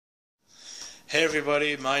Hey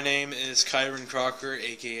everybody, my name is Kyron Crocker,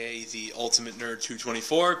 aka the Ultimate Nerd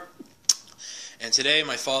 224, and today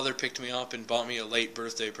my father picked me up and bought me a late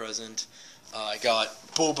birthday present. I got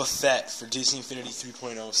Boba Fett for Disney Infinity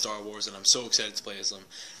 3.0 Star Wars, and I'm so excited to play as him.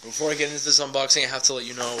 Before I get into this unboxing, I have to let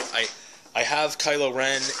you know, I have Kylo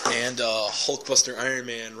Ren and Hulkbuster Iron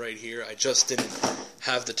Man right here. I just didn't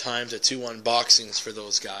have the time to do unboxings for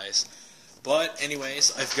those guys. But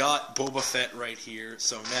anyways, I've got Boba Fett right here,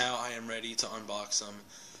 so now I am ready to unbox him.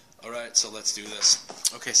 Alright, so let's do this.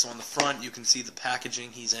 Okay, so on the front you can see the packaging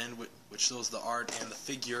he's in, which shows the art and the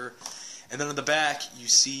figure. And then on the back you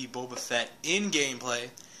see Boba Fett in gameplay,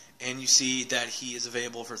 and you see that he is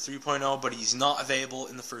available for 3.0, but he's not available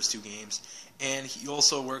in the first two games. And he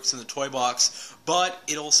also works in the toy box, but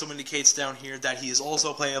it also indicates down here that he is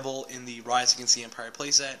also playable in the Rise Against the Empire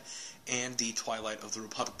playset and the Twilight of the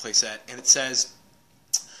Republic playset. And it says,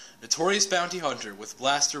 Notorious Bounty Hunter with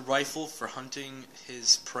blaster rifle for hunting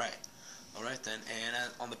his prey. Alright then,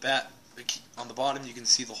 and on the bottom you can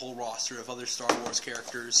see the whole roster of other Star Wars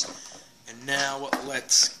characters. And now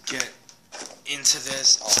let's get into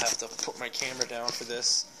this. I'll have to put my camera down for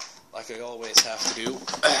this, like I always have to do.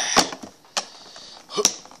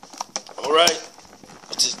 Alright.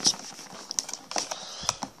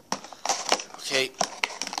 Okay.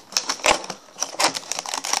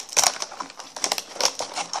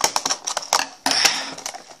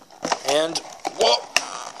 And, whoa!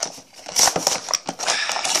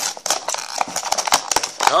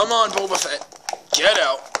 Come on, Boba Fett. Get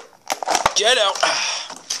out. Get out.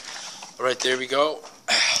 Alright, there we go.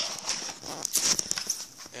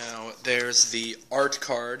 Now, there's the art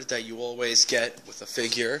card that you always get with a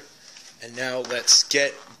figure. And now let's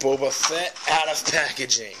get Boba Fett out of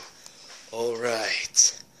packaging.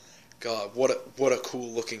 Alright. God, what a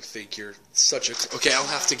cool looking figure. Okay, I'll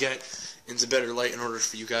have to get into better light in order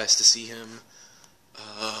for you guys to see him.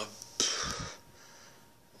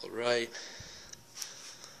 Alright.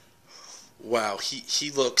 Wow,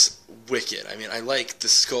 he looks wicked. I mean, I like the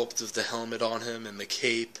sculpt of the helmet on him and the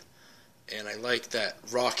cape, and I like that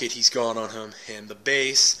rocket he's got on him, and the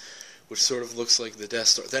base, which sort of looks like the Death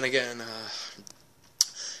Star. Then again,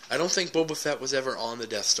 I don't think Boba Fett was ever on the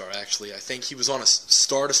Death Star, actually. I think he was on a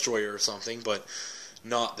Star Destroyer or something, but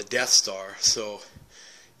not the Death Star. So,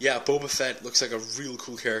 yeah, Boba Fett looks like a real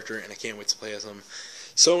cool character, and I can't wait to play as him.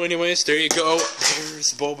 So anyways, there you go.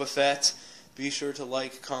 There's Boba Fett. Be sure to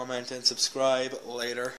like, comment, and subscribe later.